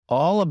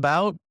all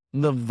about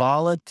the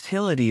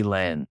volatility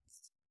lens.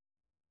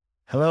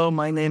 Hello,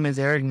 my name is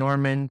Eric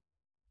Norman,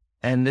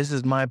 and this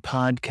is my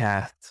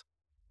podcast.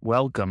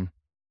 Welcome.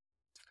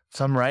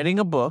 So I'm writing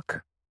a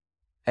book,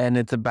 and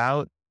it's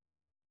about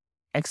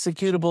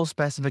executable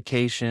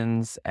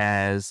specifications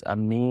as a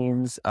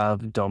means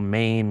of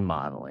domain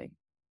modeling.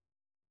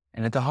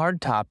 And it's a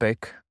hard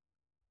topic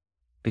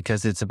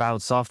because it's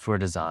about software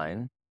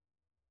design,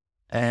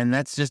 and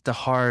that's just a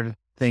hard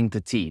thing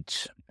to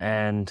teach.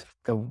 And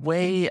the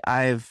way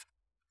I've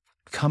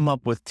come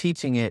up with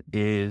teaching it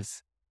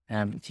is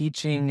I'm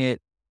teaching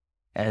it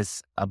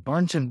as a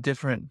bunch of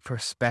different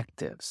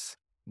perspectives.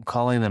 I'm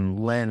calling them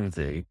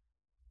lenses.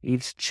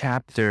 Each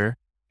chapter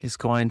is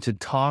going to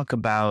talk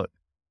about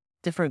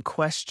different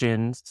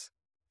questions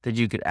that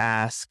you could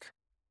ask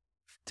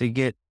to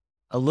get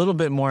a little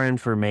bit more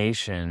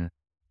information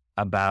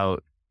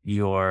about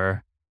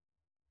your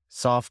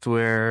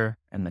software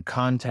and the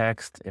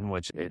context in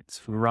which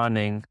it's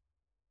running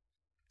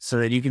so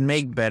that you can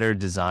make better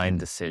design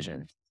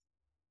decisions.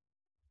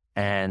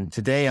 And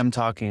today I'm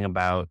talking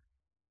about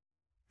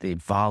the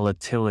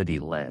volatility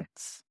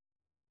lens.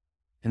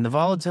 In the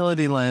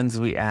volatility lens,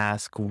 we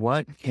ask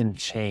what can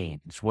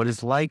change, what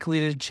is likely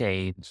to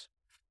change,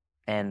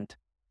 and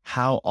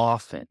how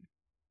often,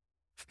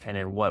 and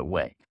in what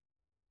way.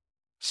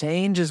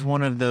 Change is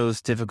one of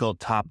those difficult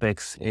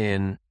topics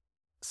in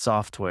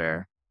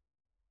software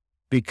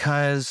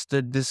because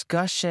the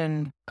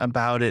discussion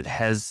about it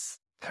has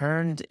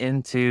turned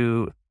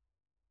into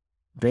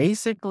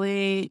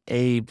basically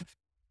a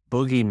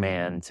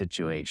boogeyman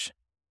situation.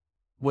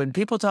 When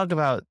people talk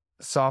about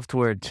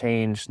software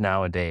change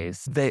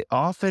nowadays, they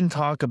often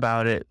talk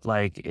about it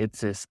like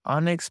it's this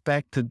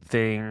unexpected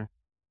thing.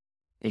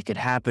 It could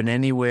happen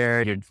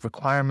anywhere. Your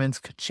requirements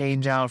could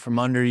change out from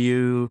under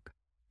you.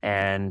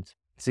 And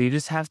so you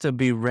just have to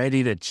be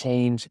ready to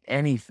change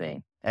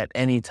anything at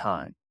any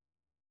time.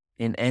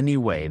 In any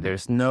way.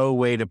 There's no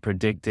way to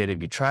predict it.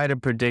 If you try to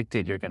predict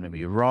it, you're going to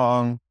be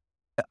wrong.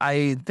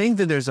 I think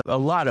that there's a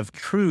lot of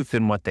truth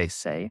in what they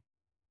say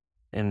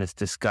in this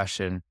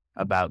discussion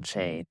about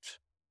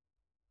change.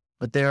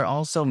 But they're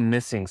also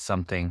missing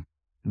something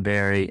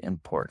very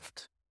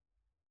important.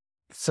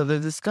 So the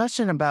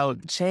discussion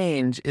about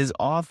change is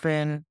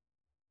often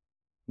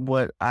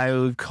what I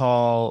would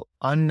call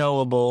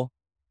unknowable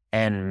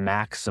and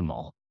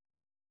maximal.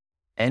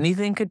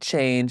 Anything could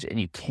change and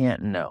you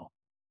can't know.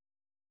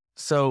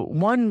 So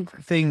one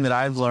thing that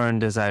I've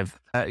learned as I've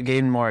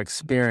gained more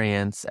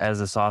experience as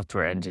a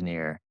software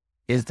engineer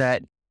is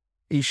that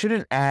you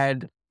shouldn't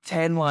add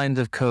 10 lines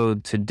of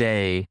code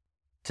today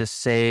to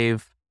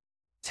save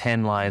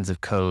 10 lines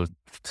of code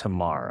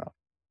tomorrow.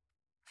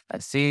 I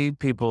see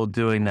people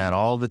doing that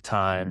all the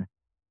time,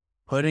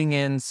 putting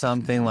in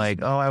something like,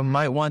 oh, I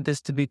might want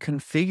this to be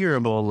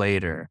configurable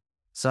later.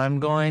 So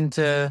I'm going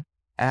to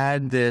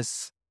add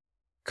this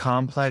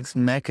complex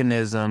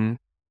mechanism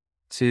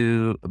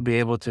to be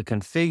able to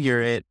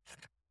configure it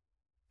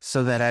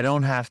so that I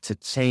don't have to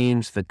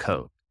change the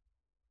code.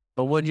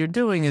 But what you're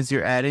doing is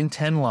you're adding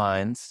 10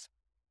 lines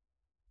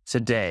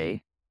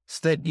today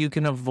so that you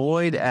can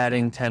avoid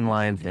adding 10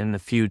 lines in the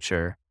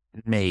future.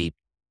 Maybe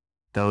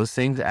those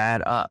things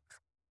add up.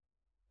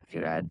 If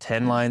you add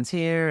 10 lines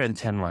here and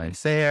 10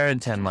 lines there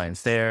and 10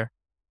 lines there,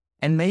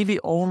 and maybe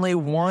only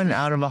 1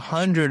 out of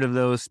 100 of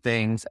those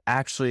things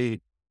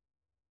actually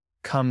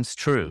comes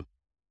true.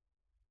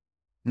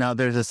 Now,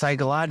 there's a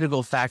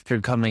psychological factor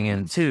coming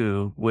in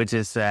too, which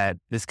is that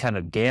this kind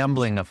of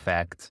gambling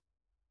effect,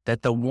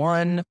 that the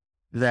one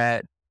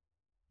that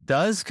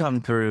does come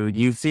through,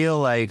 you feel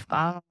like,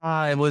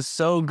 it was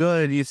so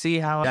good. You see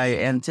how I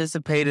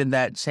anticipated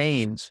that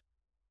change.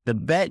 The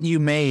bet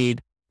you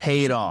made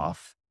paid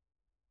off,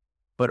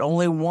 but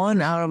only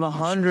 1 out of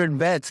 100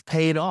 bets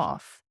paid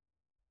off.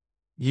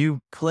 You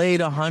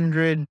played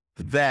 100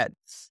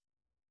 bets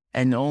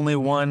and only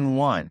one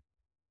won.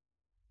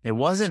 It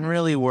wasn't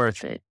really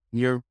worth it.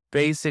 You're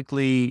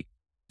basically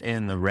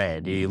in the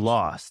red. You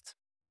lost.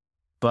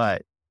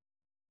 But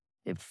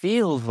it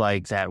feels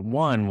like that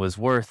one was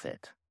worth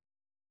it.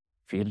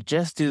 If you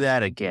just do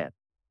that again,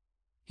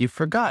 you've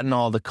forgotten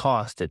all the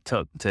cost it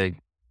took to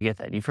get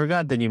that. You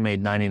forgot that you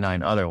made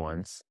 99 other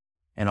ones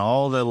and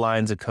all the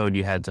lines of code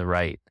you had to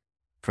write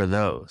for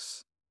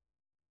those.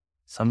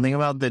 Something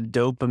about the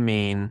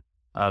dopamine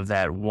of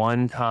that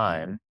one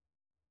time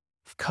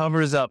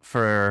covers up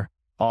for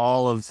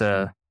all of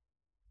the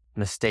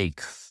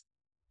mistakes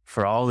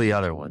for all the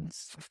other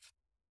ones.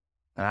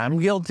 And I'm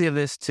guilty of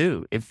this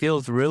too. It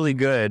feels really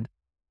good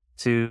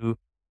to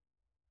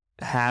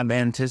have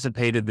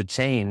anticipated the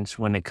change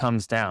when it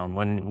comes down.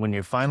 When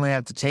you finally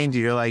have to change it,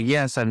 you're like,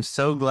 yes, I'm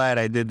so glad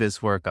I did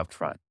this work up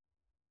front.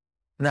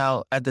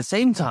 Now, at the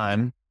same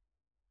time,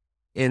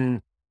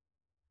 in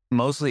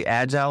mostly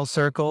agile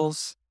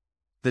circles,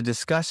 the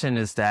discussion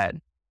is that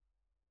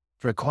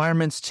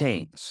requirements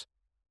change.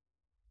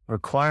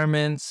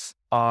 Requirements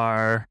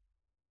are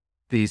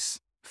these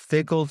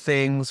fickle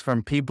things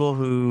from people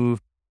who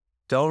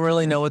don't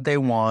really know what they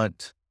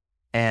want,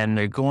 and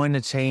they're going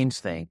to change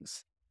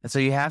things. And so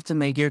you have to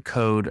make your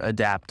code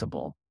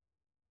adaptable.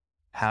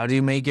 How do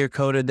you make your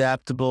code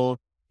adaptable?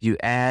 You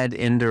add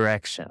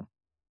indirection.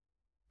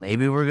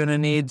 Maybe we're going to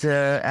need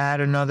to add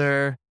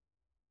another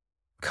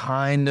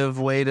kind of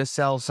way to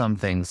sell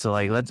something. So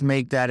like, let's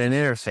make that an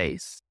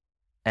interface.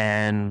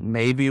 And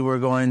maybe we're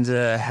going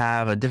to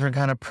have a different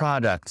kind of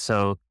product.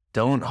 So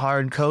don't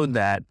hard code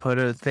that, put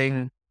a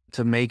thing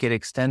to make it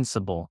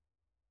extensible.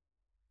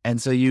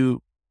 And so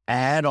you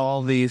add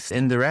all these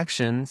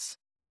indirections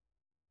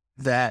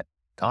that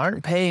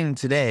aren't paying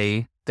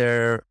today.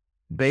 They're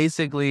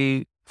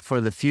basically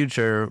for the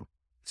future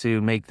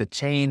to make the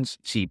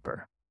change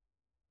cheaper.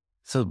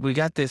 So we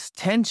got this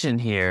tension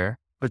here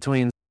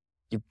between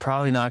you're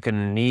probably not going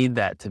to need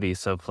that to be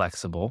so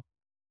flexible,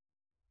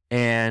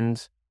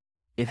 and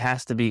it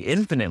has to be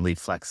infinitely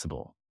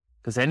flexible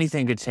because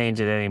anything could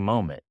change at any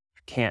moment.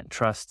 You can't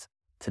trust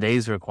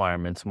today's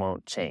requirements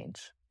won't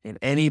change in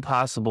any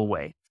possible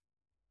way.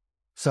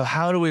 So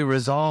how do we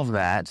resolve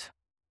that?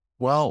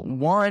 Well,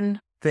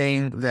 one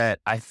thing that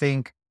I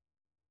think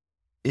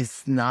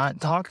is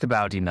not talked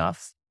about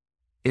enough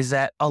is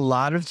that a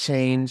lot of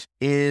change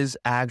is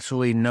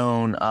actually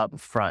known up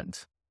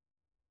front.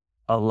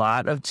 A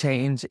lot of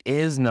change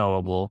is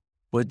knowable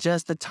with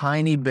just a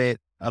tiny bit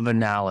of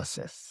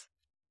analysis,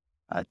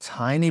 a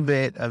tiny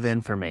bit of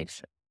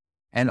information.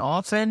 And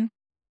often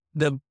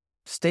the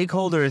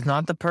stakeholder is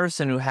not the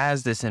person who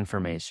has this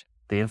information.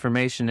 The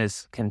information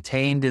is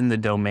contained in the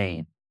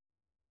domain,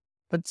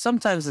 but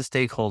sometimes the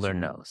stakeholder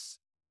knows.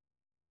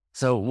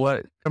 So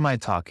what am I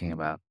talking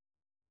about?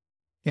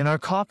 In our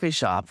coffee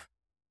shop,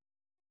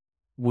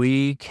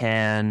 we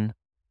can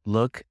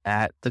look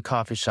at the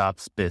coffee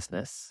shop's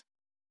business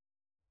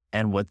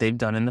and what they've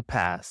done in the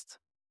past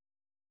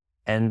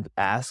and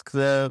ask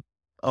the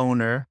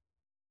owner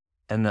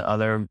and the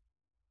other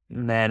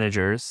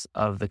managers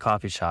of the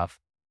coffee shop,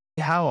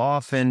 how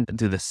often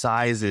do the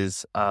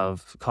sizes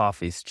of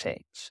coffees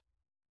change?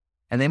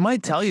 And they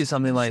might tell you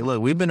something like,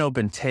 look, we've been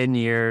open 10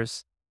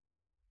 years.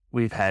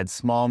 We've had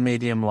small,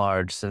 medium,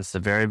 large since the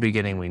very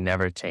beginning. We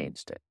never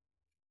changed it.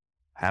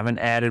 Haven't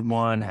added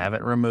one,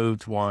 haven't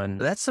removed one.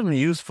 That's some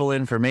useful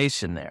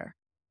information there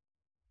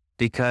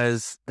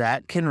because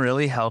that can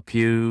really help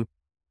you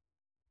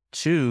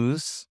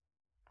choose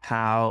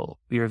how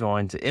you're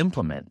going to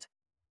implement.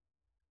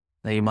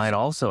 Now, you might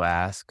also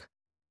ask,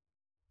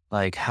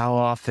 like, how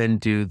often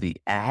do the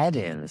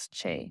add-ins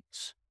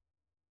change?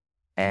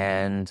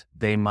 And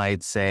they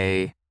might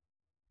say,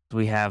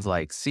 we have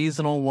like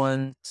seasonal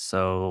ones.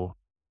 So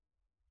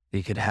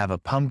you could have a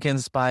pumpkin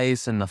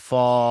spice in the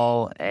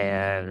fall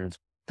and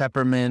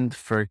peppermint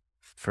for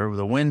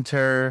the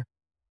winter.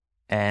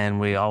 And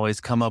we always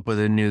come up with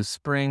a new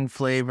spring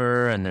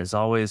flavor and there's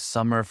always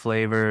summer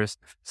flavors.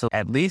 So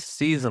at least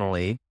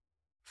seasonally.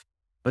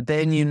 But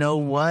then you know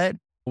what?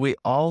 We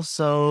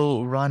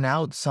also run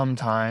out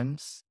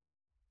sometimes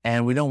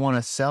and we don't want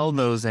to sell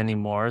those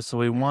anymore. So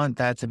we want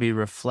that to be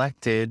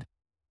reflected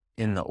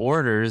in the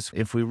orders.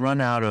 If we run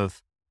out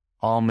of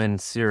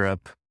almond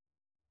syrup,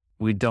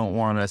 we don't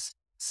want to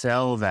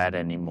sell that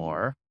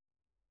anymore.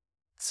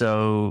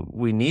 So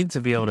we need to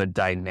be able to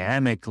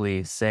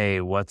dynamically say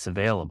what's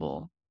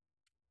available.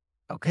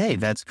 Okay,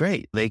 that's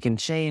great. They can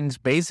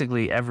change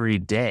basically every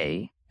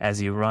day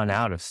as you run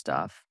out of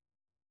stuff.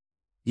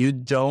 You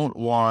don't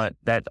want,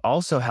 that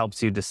also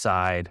helps you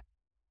decide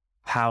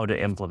how to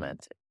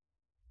implement it.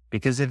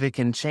 Because if it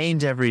can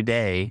change every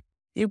day,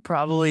 you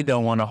probably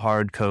don't want to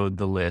hard code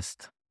the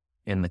list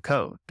in the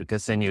code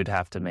because then you'd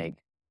have to make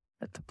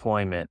a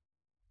deployment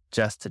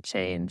just to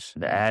change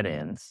the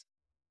add-ins.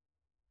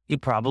 You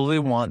probably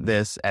want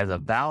this as a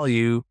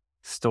value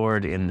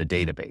stored in the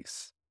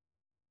database.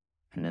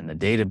 And then the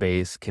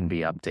database can be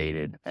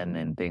updated and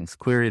then things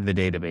query the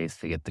database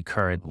to get the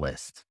current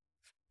list.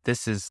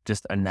 This is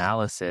just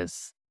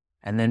analysis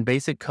and then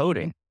basic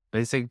coding,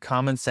 basic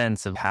common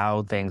sense of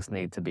how things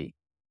need to be.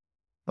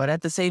 But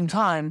at the same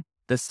time,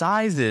 the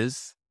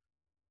sizes,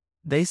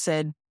 they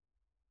said,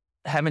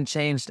 haven't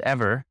changed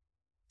ever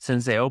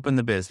since they opened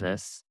the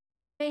business.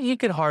 You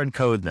could hard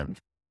code them.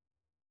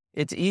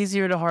 It's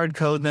easier to hard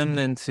code them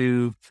than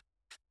to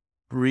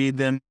read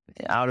them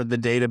out of the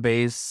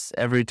database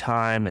every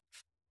time.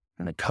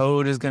 And the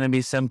code is going to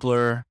be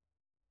simpler.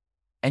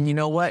 And you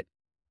know what?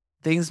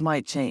 Things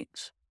might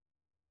change.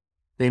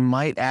 They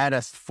might add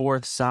a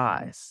fourth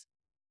size,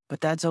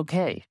 but that's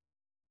okay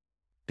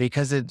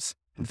because it's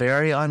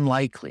very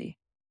unlikely.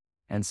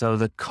 And so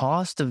the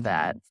cost of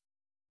that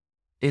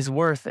is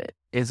worth it.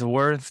 It's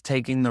worth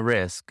taking the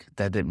risk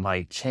that it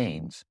might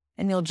change.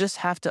 And you'll just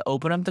have to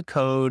open up the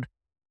code,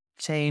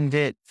 change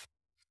it,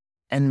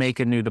 and make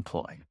a new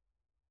deploy.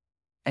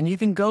 And you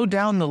can go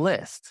down the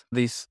list,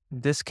 these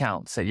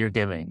discounts that you're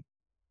giving.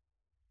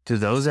 Do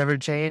those ever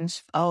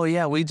change? Oh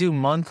yeah, we do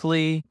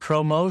monthly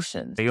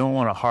promotions. You don't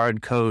want to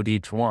hard code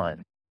each one.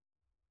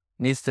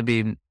 It needs to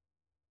be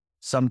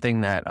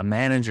something that a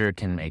manager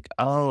can make.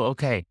 Oh,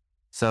 okay.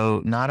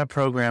 So not a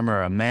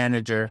programmer, a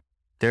manager.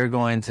 They're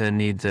going to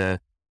need to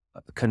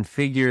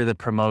configure the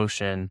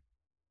promotion.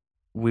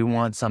 We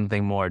want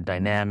something more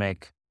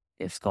dynamic.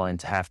 It's going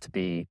to have to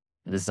be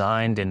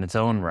designed in its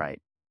own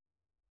right.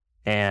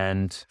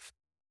 And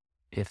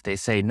if they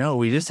say, no,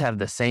 we just have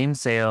the same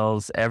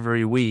sales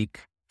every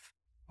week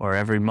or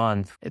every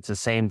month, it's the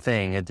same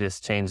thing. It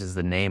just changes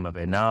the name of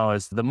it. Now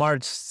it's the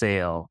March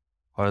sale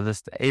or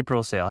this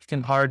April sale. You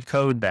can hard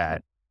code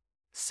that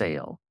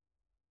sale.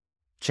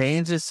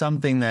 Change is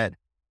something that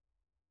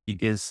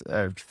is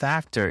a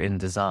factor in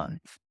design.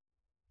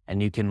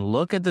 And you can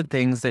look at the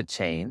things that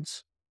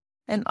change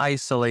and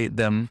isolate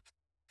them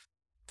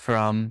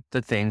from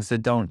the things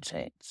that don't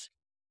change.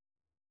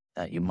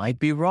 Now, you might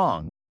be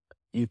wrong.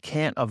 You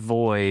can't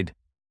avoid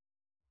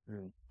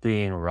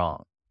being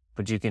wrong,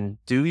 but you can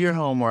do your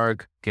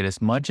homework, get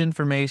as much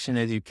information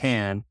as you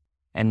can,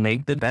 and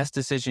make the best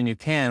decision you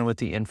can with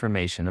the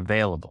information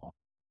available.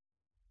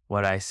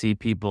 What I see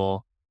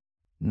people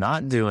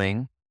not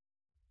doing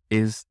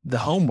is the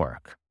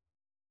homework.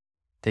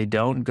 They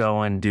don't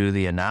go and do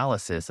the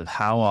analysis of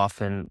how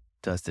often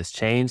does this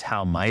change?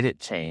 How might it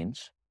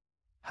change?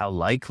 How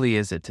likely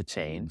is it to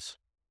change?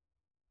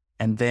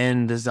 And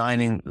then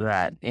designing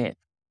that in.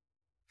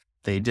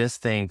 They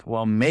just think,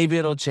 well, maybe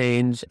it'll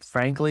change.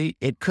 Frankly,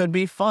 it could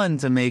be fun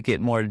to make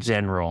it more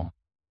general.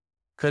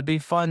 Could be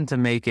fun to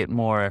make it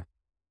more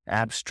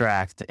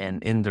abstract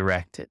and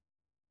indirected.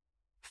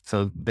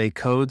 So they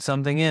code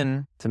something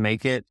in to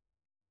make it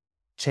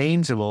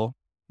changeable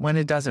when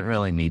it doesn't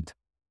really need to.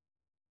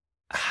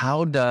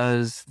 How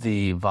does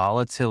the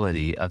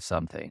volatility of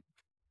something,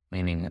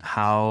 meaning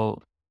how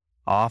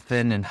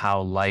often and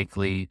how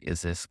likely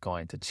is this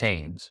going to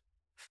change?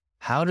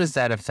 How does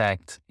that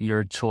affect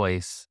your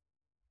choice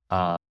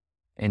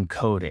in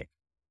coding?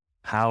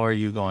 How are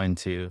you going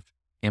to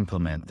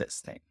implement this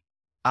thing?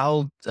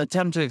 I'll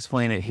attempt to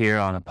explain it here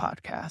on a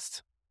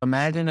podcast.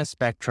 Imagine a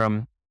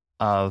spectrum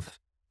of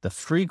the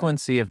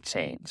frequency of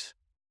change.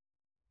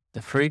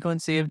 The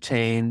frequency of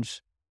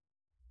change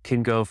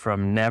can go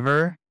from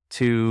never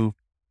to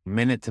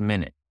minute,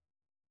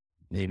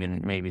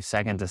 even maybe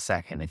second to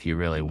second if you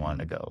really want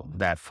to go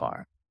that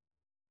far.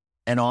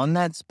 And on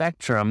that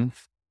spectrum,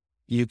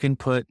 you can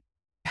put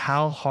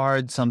how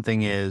hard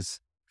something is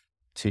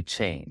to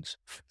change.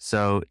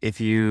 So if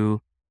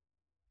you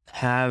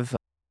have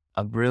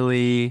a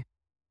really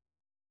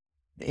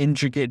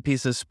intricate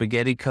piece of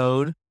spaghetti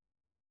code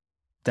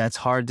that's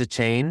hard to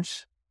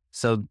change,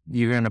 so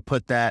you're going to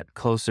put that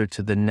closer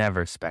to the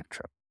never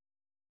spectrum.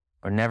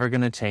 We're never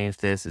going to change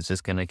this. It's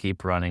just going to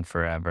keep running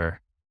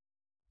forever.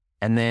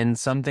 And then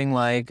something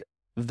like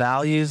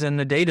values in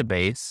the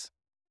database,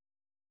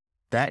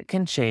 that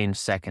can change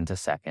second to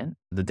second.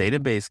 The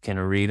database can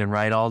read and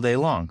write all day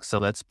long. So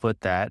let's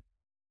put that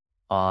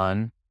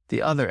on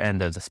the other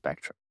end of the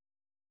spectrum.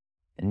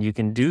 And you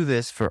can do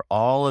this for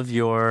all of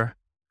your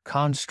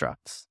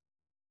constructs.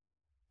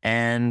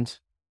 And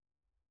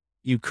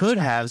you could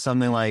have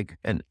something like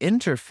an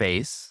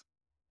interface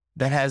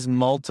that has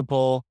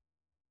multiple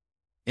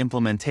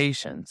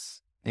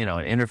implementations, an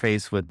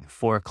interface with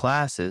 4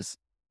 classes.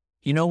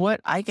 You know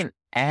what? I can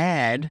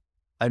add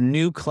a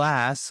new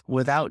class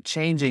without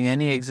changing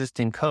any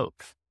existing code.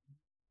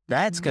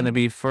 That's going to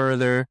be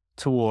further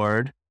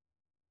toward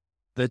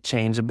the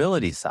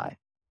changeability side.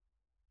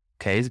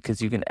 Okay,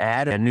 because you can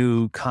add a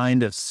new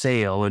kind of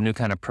sale, a new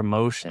kind of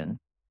promotion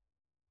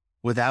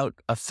without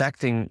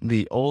affecting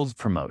the old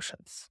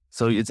promotions.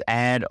 So it's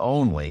add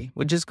only,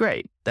 which is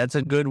great. That's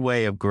a good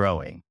way of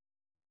growing.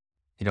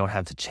 You don't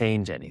have to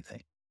change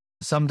anything.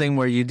 Something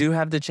where you do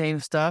have to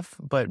change stuff,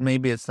 but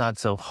maybe it's not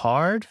so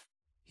hard.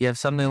 You have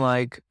something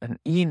like an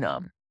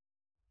enum.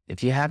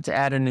 If you have to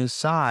add a new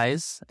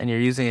size and you're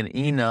using an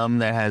enum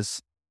that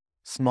has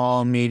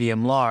small,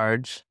 medium,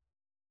 large,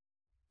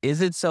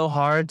 is it so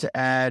hard to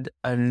add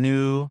a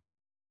new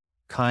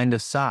kind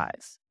of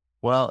size?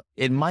 Well,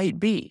 it might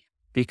be,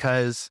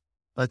 because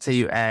let's say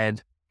you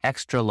add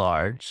extra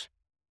large,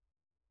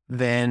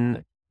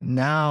 then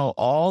now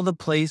all the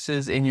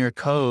places in your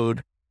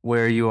code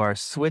where you are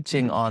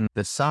switching on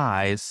the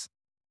size,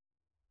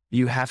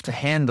 you have to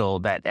handle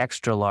that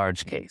extra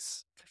large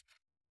case.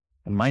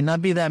 It might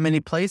not be that many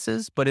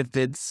places, but if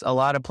it's a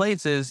lot of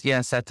places,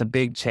 yes, that's a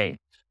big change,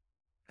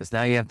 because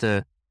now you have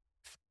to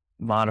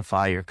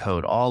modify your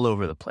code all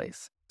over the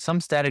place.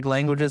 Some static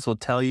languages will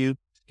tell you,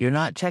 you're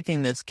not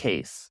checking this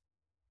case.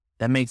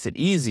 That makes it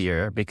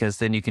easier because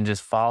then you can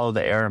just follow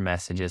the error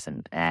messages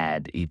and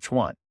add each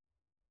one.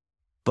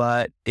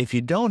 But if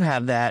you don't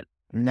have that,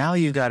 now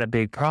you got a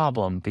big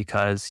problem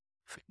because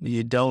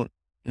you don't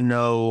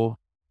know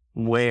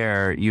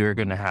where you're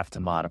going to have to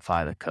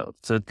modify the code.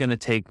 So it's going to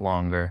take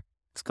longer.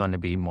 It's going to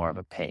be more of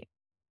a pain.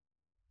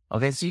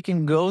 Okay, so you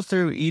can go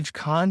through each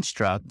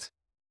construct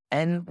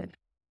and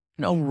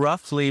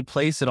roughly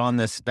place it on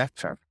this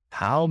spectrum.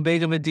 How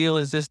big of a deal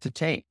is this to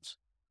change?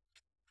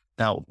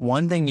 Now,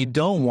 one thing you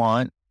don't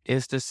want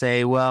is to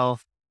say, well,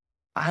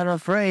 I'm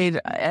afraid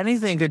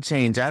anything could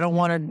change. I don't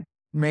want to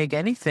make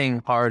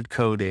anything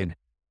hard-coded.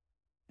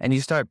 And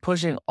you start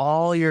pushing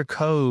all your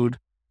code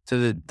to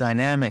the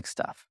dynamic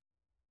stuff.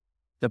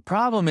 The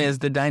problem is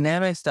the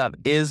dynamic stuff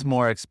is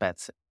more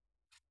expensive.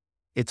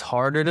 It's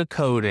harder to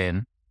code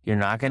in. You're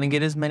not going to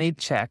get as many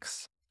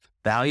checks.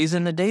 Values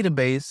in the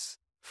database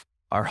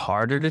are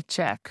harder to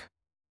check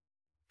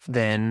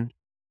than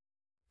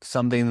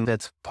something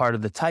that's part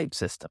of the type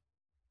system,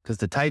 because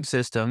the type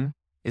system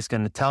is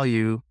going to tell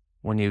you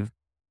when you've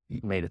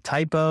made a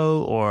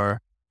typo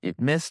or you've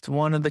missed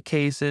one of the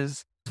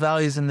cases.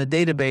 Values in the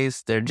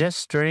database, they're just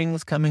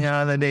strings coming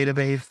out of the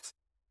database,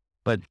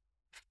 but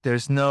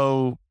there's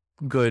no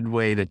good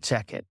way to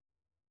check it.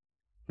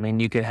 I mean,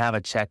 you could have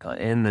a check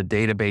in the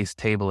database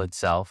table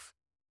itself,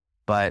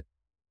 but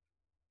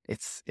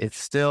it's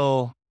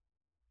still,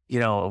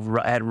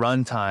 at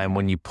runtime,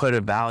 when you put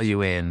a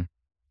value in,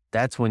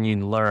 that's when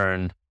you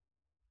learn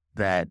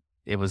that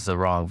it was the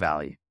wrong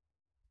value.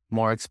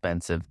 More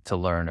expensive to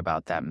learn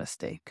about that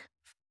mistake.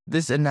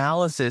 This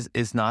analysis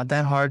is not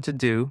that hard to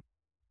do.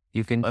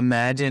 You can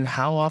imagine,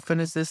 how often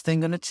is this thing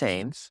going to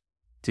change?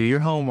 Do your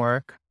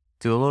homework,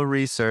 do a little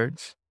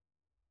research.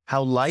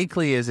 How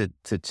likely is it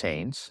to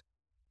change?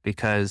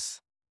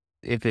 Because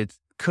if it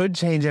could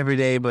change every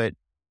day, but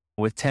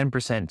with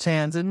 10%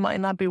 chance, it might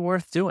not be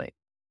worth doing.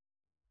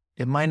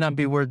 It might not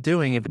be worth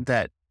doing if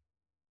that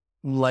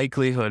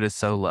likelihood is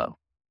so low,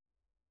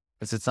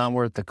 because it's not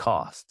worth the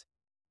cost.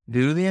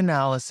 Do the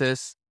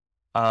analysis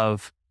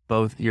of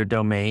both your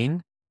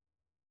domain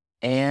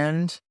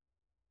and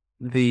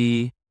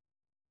the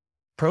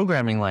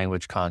programming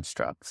language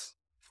constructs.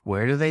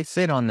 Where do they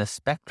fit on this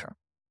spectrum?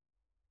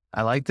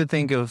 I like to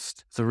think of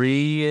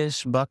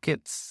 3-ish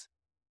buckets.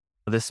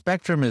 The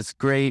spectrum is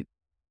great,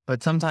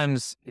 but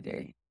sometimes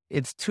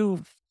it's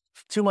too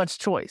much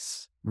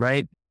choice,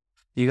 right?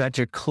 You got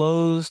your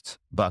closed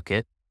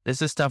bucket.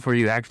 This is stuff where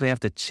you actually have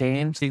to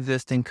change the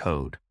existing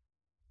code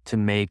to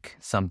make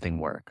something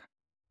work.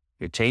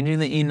 You're changing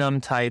the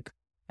enum type,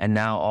 and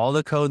now all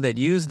the code that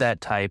use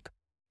that type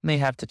may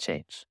have to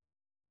change.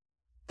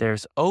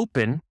 There's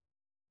open,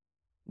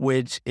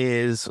 which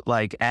is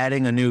like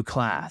adding a new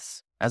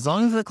class. As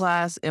long as the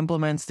class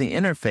implements the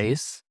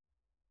interface,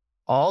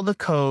 all the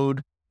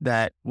code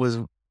that was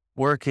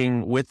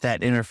working with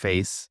that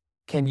interface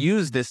can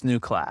use this new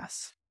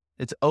class.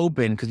 It's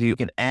open because you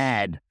can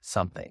add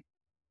something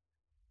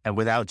and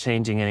without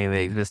changing any of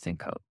the existing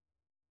code.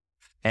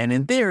 And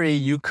in theory,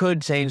 you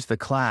could change the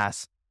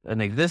class, an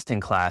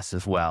existing class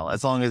as well,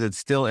 as long as it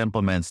still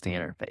implements the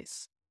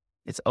interface.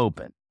 It's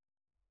open.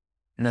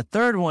 And the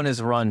third one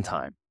is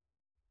runtime.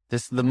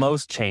 This is the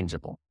most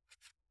changeable.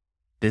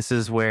 This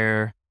is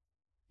where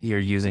you're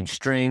using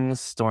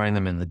strings, storing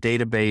them in the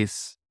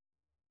database.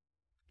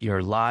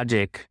 Your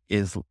logic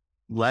is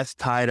less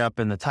tied up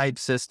in the type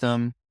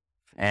system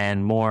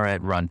and more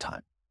at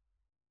runtime.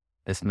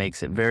 This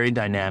makes it very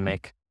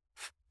dynamic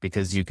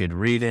because you could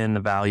read in the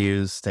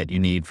values that you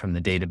need from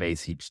the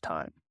database each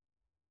time.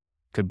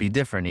 Could be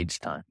different each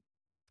time.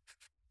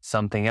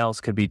 Something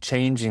else could be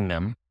changing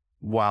them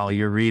while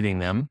you're reading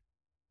them.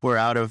 We're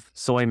out of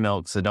soy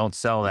milk, so don't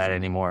sell that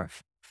anymore.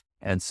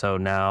 And so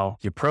now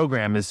your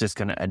program is just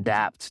going to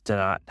adapt to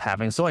not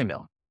having soy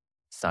milk.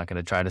 It's not going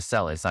to try to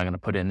sell it. It's not going to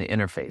put it in the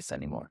interface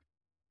anymore.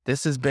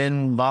 This has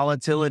been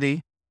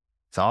Volatility.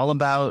 It's all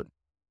about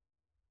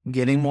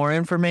getting more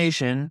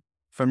information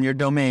from your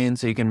domain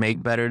so you can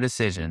make better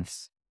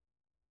decisions.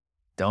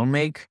 Don't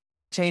make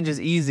changes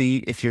easy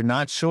if you're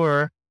not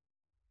sure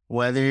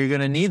whether you're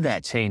going to need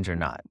that change or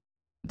not.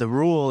 The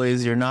rule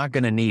is you're not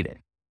going to need it.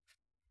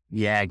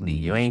 Yagni,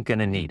 you ain't going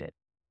to need it.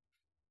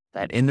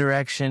 That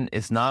indirection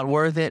is not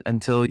worth it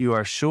until you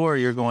are sure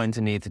you're going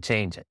to need to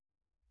change it.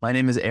 My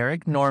name is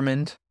Eric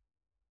Normand.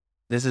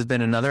 This has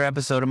been another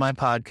episode of my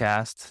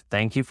podcast.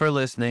 Thank you for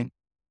listening.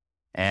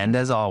 And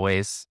as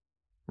always,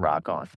 rock on.